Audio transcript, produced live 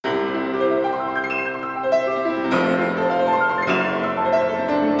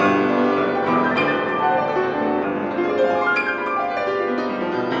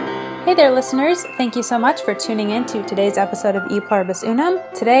Hey there, listeners. Thank you so much for tuning in to today's episode of E Pluribus Unum.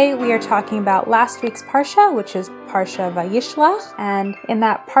 Today we are talking about last week's Parsha, which is Parsha Vayishlach. And in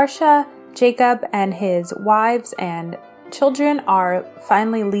that Parsha, Jacob and his wives and children are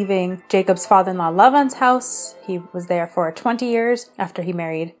finally leaving Jacob's father-in-law Lavan's house. He was there for 20 years after he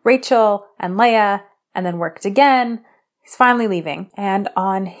married Rachel and Leah and then worked again. He's finally leaving, and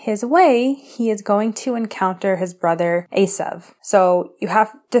on his way, he is going to encounter his brother Esav. So you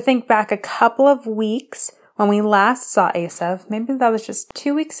have to think back a couple of weeks when we last saw Esav. Maybe that was just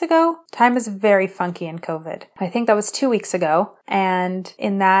 2 weeks ago. Time is very funky in COVID. I think that was 2 weeks ago, and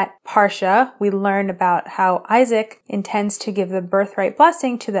in that Parsha, we learn about how Isaac intends to give the birthright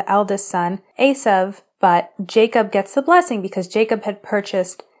blessing to the eldest son, Esav, but Jacob gets the blessing because Jacob had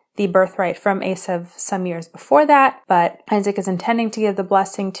purchased the birthright from Esav some years before that, but Isaac is intending to give the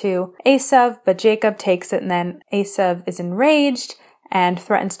blessing to Esav, but Jacob takes it, and then Esav is enraged and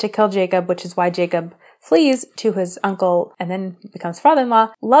threatens to kill Jacob, which is why Jacob flees to his uncle and then becomes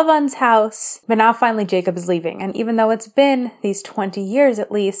father-in-law, Lavan's house. But now finally Jacob is leaving, and even though it's been these 20 years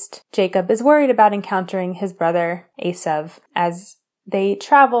at least, Jacob is worried about encountering his brother Esav as they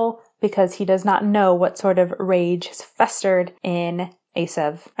travel because he does not know what sort of rage has festered in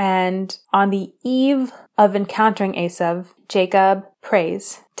Esav. And on the eve of encountering Esav, Jacob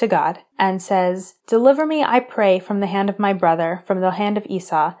prays to God and says, "Deliver me, I pray, from the hand of my brother, from the hand of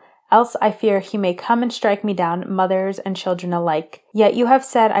Esau, else I fear he may come and strike me down, mothers and children alike. Yet you have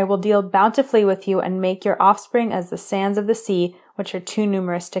said, I will deal bountifully with you and make your offspring as the sands of the sea, which are too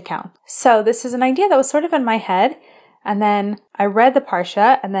numerous to count." So this is an idea that was sort of in my head. And then I read the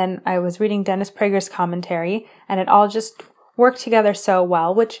Parsha, and then I was reading Dennis Prager's commentary, and it all just work together so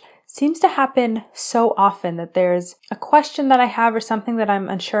well, which seems to happen so often that there's a question that I have or something that I'm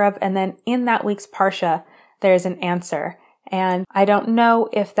unsure of, and then in that week's Parsha, there's an answer. And I don't know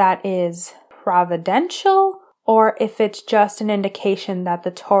if that is providential or if it's just an indication that the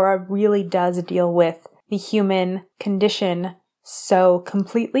Torah really does deal with the human condition so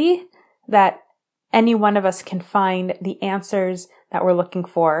completely that any one of us can find the answers that we're looking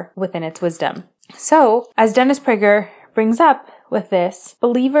for within its wisdom. So, as Dennis Prager brings up with this,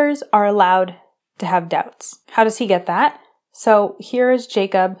 believers are allowed to have doubts. How does he get that? So here is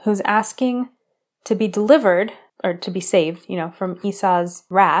Jacob who's asking to be delivered or to be saved, from Esau's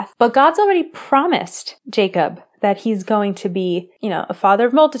wrath. But God's already promised Jacob that he's going to be, a father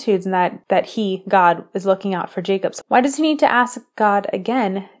of multitudes and that he, God, is looking out for Jacob. So why does he need to ask God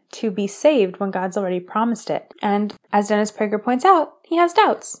again to be saved when God's already promised it? And as Dennis Prager points out, he has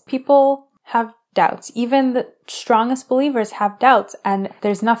doubts. People have doubts. Even the strongest believers have doubts, and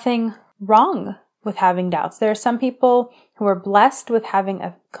there's nothing wrong with having doubts. There are some people who are blessed with having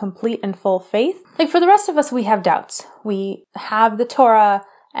a complete and full faith. Like for the rest of us, we have doubts. We have the Torah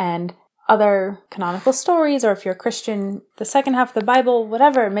and other canonical stories, or if you're a Christian, the second half of the Bible,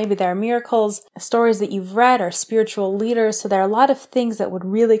 whatever, maybe there are miracles, stories that you've read, or spiritual leaders. So there are a lot of things that would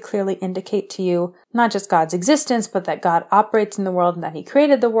really clearly indicate to you not just God's existence, but that God operates in the world and that he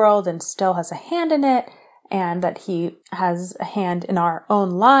created the world and still has a hand in it, and that he has a hand in our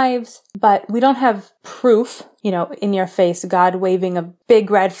own lives. But we don't have proof, in your face, God waving a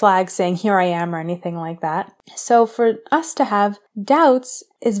big red flag saying, "Here I am," or anything like that. So for us to have doubts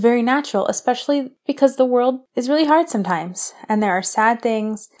is very natural, especially because the world is really hard sometimes. And there are sad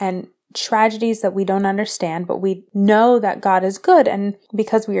things and tragedies that we don't understand, but we know that God is good. And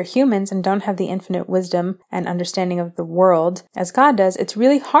because we are humans and don't have the infinite wisdom and understanding of the world as God does, it's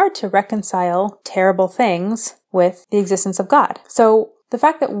really hard to reconcile terrible things with the existence of God. So the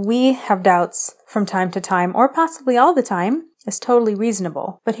fact that we have doubts from time to time, or possibly all the time, is totally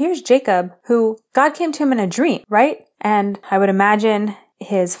reasonable. But here's Jacob, who God came to him in a dream, right? And I would imagine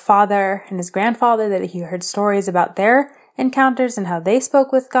his father and his grandfather, that he heard stories about their encounters and how they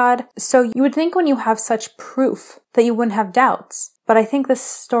spoke with God. So you would think when you have such proof that you wouldn't have doubts. But I think this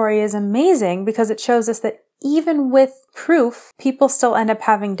story is amazing because it shows us that even with proof, people still end up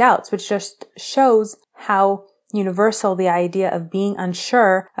having doubts, which just shows how universal the idea of being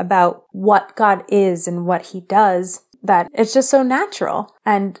unsure about what God is and what he does, that it's just so natural.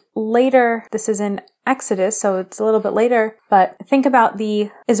 And later, this is in Exodus, so it's a little bit later, but think about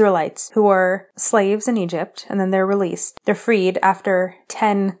the Israelites who were slaves in Egypt, and then they're released. They're freed after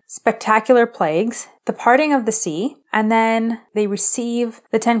 10 spectacular plagues, the parting of the sea, and then they receive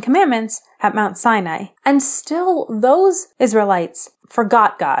the 10 Commandments at Mount Sinai. And still, those Israelites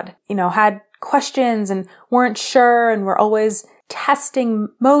forgot God, had questions and weren't sure and were always testing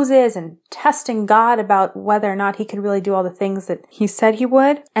Moses and testing God about whether or not he could really do all the things that he said he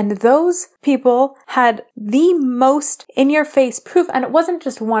would. And those people had the most in-your-face proof. And it wasn't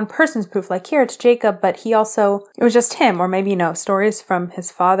just one person's proof. Like here it's Jacob, but it was just him. Or maybe, stories from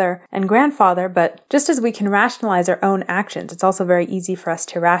his father and grandfather. But just as we can rationalize our own actions, it's also very easy for us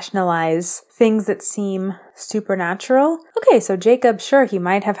to rationalize things that seem supernatural. Okay, so Jacob, sure, he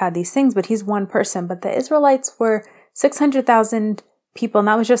might have had these things, but he's one person. But the Israelites were 600,000 people, and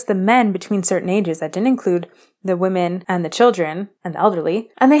that was just the men between certain ages. That didn't include the women and the children and the elderly.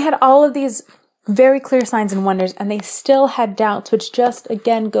 And they had all of these very clear signs and wonders, and they still had doubts, which just,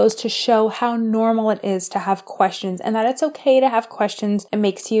 again, goes to show how normal it is to have questions, and that it's okay to have questions.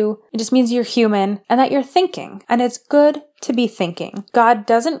 It just means you're human, and that you're thinking. And it's good to be thinking. God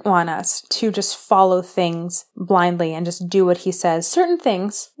doesn't want us to just follow things blindly and just do what he says. Certain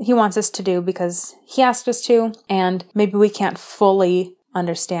things he wants us to do because he asked us to, and maybe we can't fully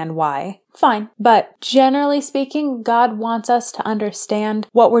understand why. Fine. But generally speaking, God wants us to understand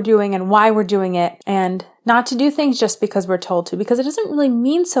what we're doing and why we're doing it, and not to do things just because we're told to, because it doesn't really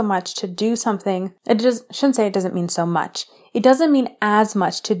mean so much to do something. Shouldn't say it doesn't mean so much. It doesn't mean as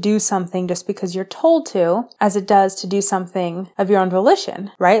much to do something just because you're told to as it does to do something of your own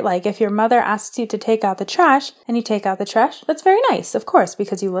volition, right? Like if your mother asks you to take out the trash and you take out the trash, that's very nice, of course,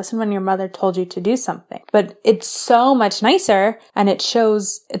 because you listened when your mother told you to do something. But it's so much nicer, and it's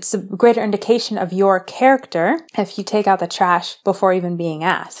a greater indication of your character if you take out the trash before even being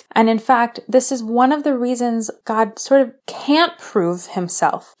asked. And in fact, this is one of the reasons God sort of can't prove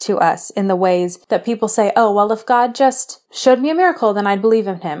himself to us in the ways that people say, oh, well, if God just showed me a miracle, then I'd believe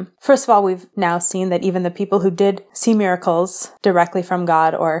in him. First of all, we've now seen that even the people who did see miracles directly from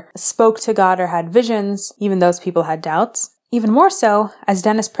God or spoke to God or had visions, even those people had doubts. Even more so, as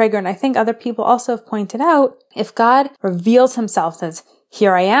Dennis Prager and I think other people also have pointed out, if God reveals himself as,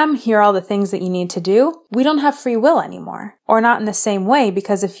 here I am, here are all the things that you need to do, we don't have free will anymore. Or not in the same way,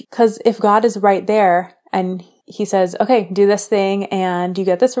 because if God is right there and he says, okay, do this thing and you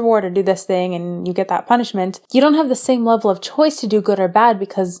get this reward, or do this thing and you get that punishment, you don't have the same level of choice to do good or bad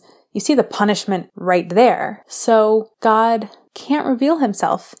because you see the punishment right there. So God can't reveal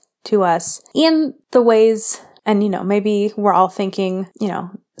himself to us in the ways, and maybe we're all thinking,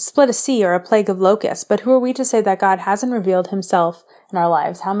 split a sea or a plague of locusts, but who are we to say that God hasn't revealed himself in our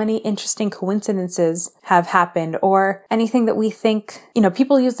lives? How many interesting coincidences have happened, or anything that we think,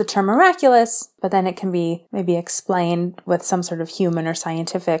 people use the term miraculous, but then it can be maybe explained with some sort of human or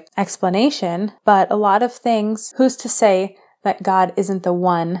scientific explanation. But a lot of things, who's to say that God isn't the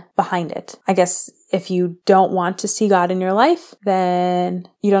one behind it? I guess if you don't want to see God in your life, then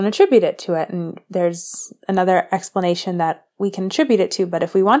you don't attribute it to it. And there's another explanation that we can attribute it to. But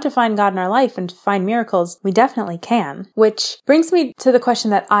if we want to find God in our life and to find miracles, we definitely can. Which brings me to the question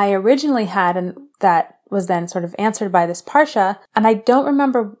that I originally had, and that was then sort of answered by this Parsha. And I don't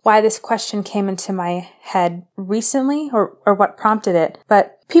remember why this question came into my head recently or what prompted it.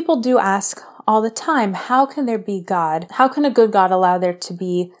 But people do ask all the time, how can there be God? How can a good God allow there to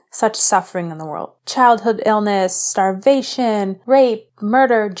be such suffering in the world? Childhood illness, starvation, rape,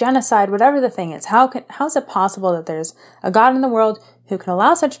 murder, genocide, whatever the thing is. How is it possible that there's a God in the world who can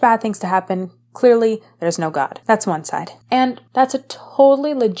allow such bad things to happen? Clearly, there's no God. That's one side. And that's a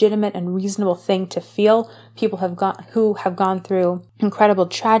totally legitimate and reasonable thing to feel. People who have gone through incredible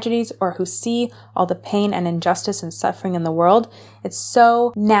tragedies, or who see all the pain and injustice and suffering in the world. It's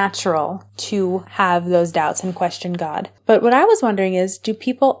so natural to have those doubts and question God. But what I was wondering is, do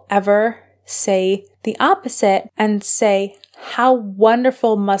people ever say the opposite and say, how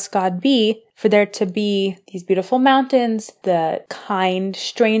wonderful must God be for there to be these beautiful mountains, the kind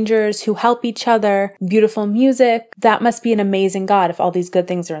strangers who help each other, beautiful music? That must be an amazing God if all these good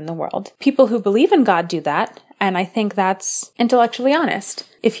things are in the world. People who believe in God do that, and I think that's intellectually honest.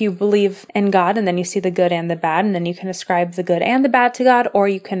 If you believe in God and then you see the good and the bad, and then you can ascribe the good and the bad to God, or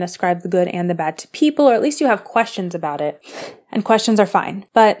you can ascribe the good and the bad to people, or at least you have questions about it. And questions are fine.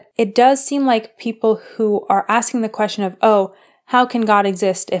 But it does seem like people who are asking the question of, oh, how can God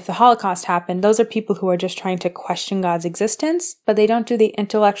exist if the Holocaust happened? Those are people who are just trying to question God's existence, but they don't do the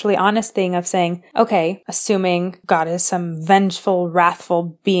intellectually honest thing of saying, okay, assuming God is some vengeful,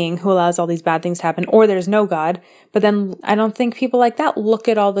 wrathful being who allows all these bad things to happen, or there's no God. But then I don't think people like that look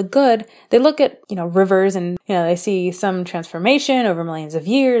at all the good. They look at, rivers, and, they see some transformation over millions of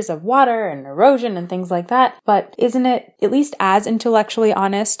years of water and erosion and things like that. But isn't it at least as intellectually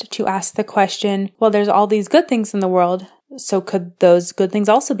honest to ask the question, well, there's all these good things in the world, so could those good things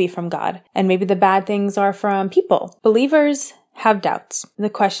also be from God? And maybe the bad things are from people. Believers have doubts. The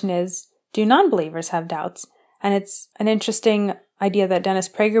question is, do non-believers have doubts? And it's an interesting idea that Dennis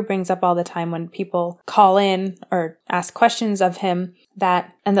Prager brings up all the time when people call in or ask questions of him,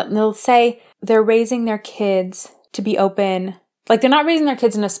 and they'll say they're raising their kids to be open. Like, they're not raising their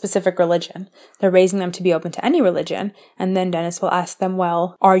kids in a specific religion. They're raising them to be open to any religion. And then Dennis will ask them,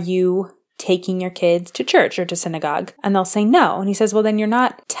 well, are you taking your kids to church or to synagogue? And they'll say no. And he says, well, then you're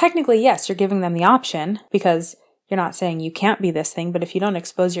not, technically, yes, you're giving them the option, because you're not saying you can't be this thing, but if you don't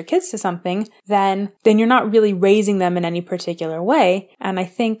expose your kids to something, then you're not really raising them in any particular way. And I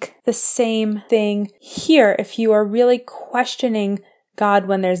think the same thing here. If you are really questioning God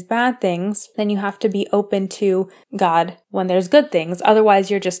when there's bad things, then you have to be open to God when there's good things. Otherwise,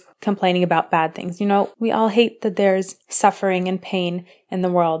 you're just complaining about bad things. We all hate that there's suffering and pain in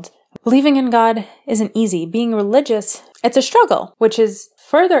the world. Believing in God isn't easy. Being religious, it's a struggle, which is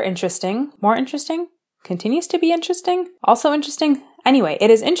further interesting, more interesting, continues to be interesting, also interesting. Anyway, it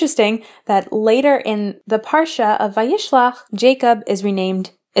is interesting that later in the Parsha of Vayishlach, Jacob is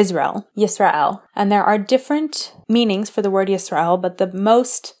renamed Israel, Yisrael. And there are different meanings for the word Yisrael, but the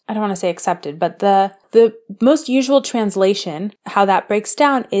most, I don't want to say accepted, but the most usual translation, how that breaks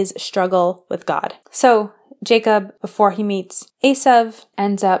down, is struggle with God. So Jacob, before he meets Esav,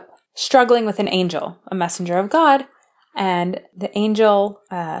 ends up struggling with an angel, a messenger of God, and the angel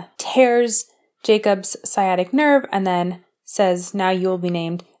tears Jacob's sciatic nerve and then says, now you will be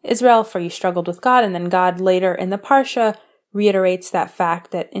named Israel, for you struggled with God. And then God later in the Parsha reiterates that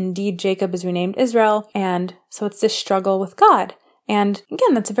fact that indeed Jacob is renamed Israel. And so it's this struggle with God. And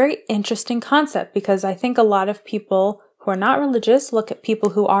again, that's a very interesting concept, because I think a lot of people who are not religious look at people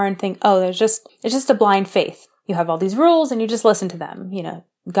who are and think, oh, it's just a blind faith. You have all these rules and you just listen to them.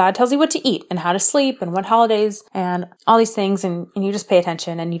 God tells you what to eat and how to sleep and what holidays and all these things, and you just pay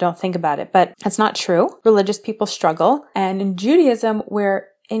attention and you don't think about it. But that's not true. Religious people struggle. And in Judaism, we're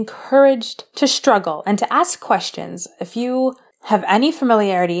encouraged to struggle and to ask questions. If you have any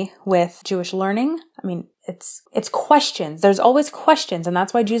familiarity with Jewish learning, it's questions. There's always questions. And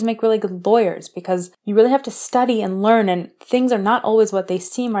that's why Jews make really good lawyers, because you really have to study and learn, and things are not always what they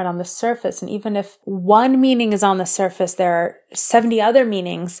seem right on the surface. And even if one meaning is on the surface, there are 70 other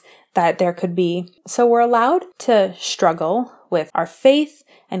meanings that there could be. So we're allowed to struggle with our faith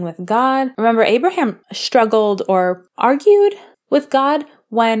and with God. Remember, Abraham struggled or argued with God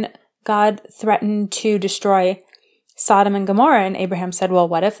when God threatened to destroy Sodom and Gomorrah, and Abraham said, well,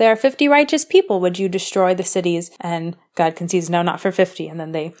 what if there are 50 righteous people? Would you destroy the cities? And God concedes, no, not for 50. And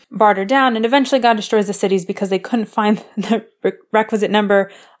then they barter down, and eventually God destroys the cities because they couldn't find the requisite number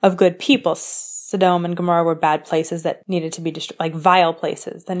of good people. Sodom and Gomorrah were bad places that needed to be destroyed, like vile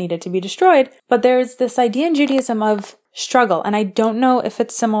places that needed to be destroyed. But there's this idea in Judaism of struggle, and I don't know if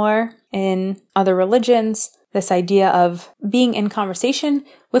it's similar in other religions. This idea of being in conversation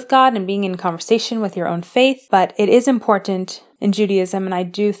with God and being in conversation with your own faith. But it is important in Judaism, and I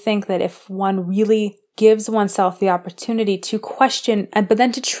do think that if one really gives oneself the opportunity to question, but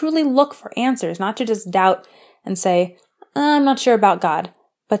then to truly look for answers, not to just doubt and say, I'm not sure about God,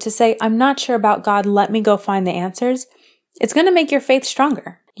 but to say, I'm not sure about God, let me go find the answers, it's going to make your faith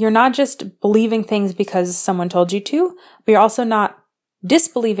stronger. You're not just believing things because someone told you to, but you're also not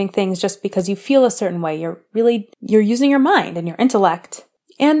disbelieving things just because you feel a certain way. You're using your mind and your intellect.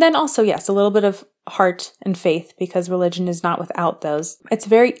 And then also, yes, a little bit of heart and faith, because religion is not without those. It's a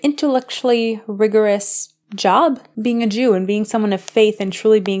very intellectually rigorous job being a Jew and being someone of faith and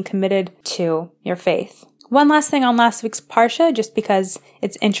truly being committed to your faith. One last thing on last week's Parsha, just because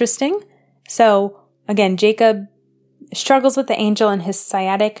it's interesting. So again, Jacob struggles with the angel and his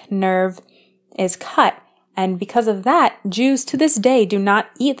sciatic nerve is cut. And because of that, Jews to this day do not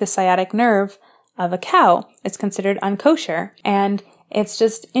eat the sciatic nerve of a cow. It's considered unkosher. And it's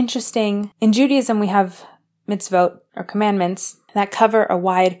just interesting. In Judaism, we have mitzvot, or commandments, that cover a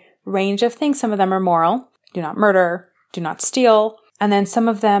wide range of things. Some of them are moral. Do not murder. Do not steal. And then some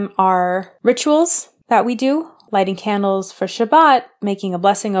of them are rituals that we do. Lighting candles for Shabbat, making a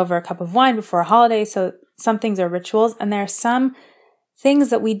blessing over a cup of wine before a holiday. So some things are rituals. And there are some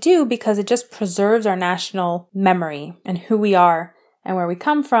things that we do because it just preserves our national memory and who we are and where we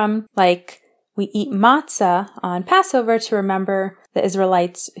come from. Like, we eat matzah on Passover to remember the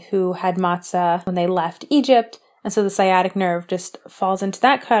Israelites who had matzah when they left Egypt. And so the sciatic nerve just falls into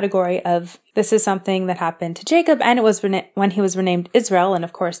that category of, this is something that happened to Jacob, and it was when he was renamed Israel, and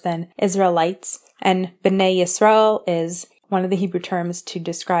of course then Israelites. And Bnei Yisrael is one of the Hebrew terms to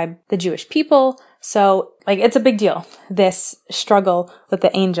describe the Jewish people. So, it's a big deal, this struggle with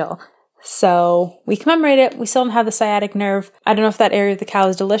the angel. So we commemorate it. We still don't have the sciatic nerve. I don't know if that area of the cow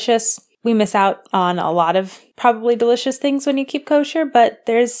is delicious. We miss out on a lot of probably delicious things when you keep kosher, but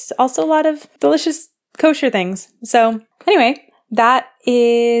there's also a lot of delicious kosher things. So anyway, that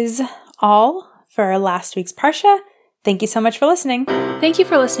is all for last week's Parsha. Thank you so much for listening. Thank you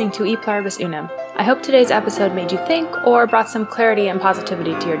for listening to E Pluribus Unum. I hope today's episode made you think or brought some clarity and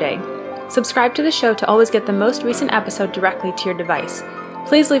positivity to your day. Subscribe to the show to always get the most recent episode directly to your device.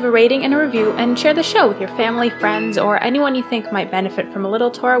 Please leave a rating and a review and share the show with your family, friends, or anyone you think might benefit from a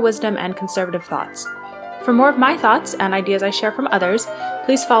little Torah wisdom and conservative thoughts. For more of my thoughts and ideas I share from others,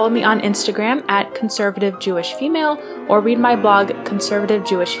 please follow me on Instagram at conservativejewishfemale or read my blog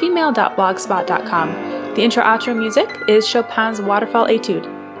conservativejewishfemale.blogspot.com. The intro-outro music is Chopin's Waterfall Etude.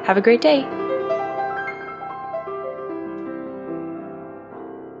 Have a great day!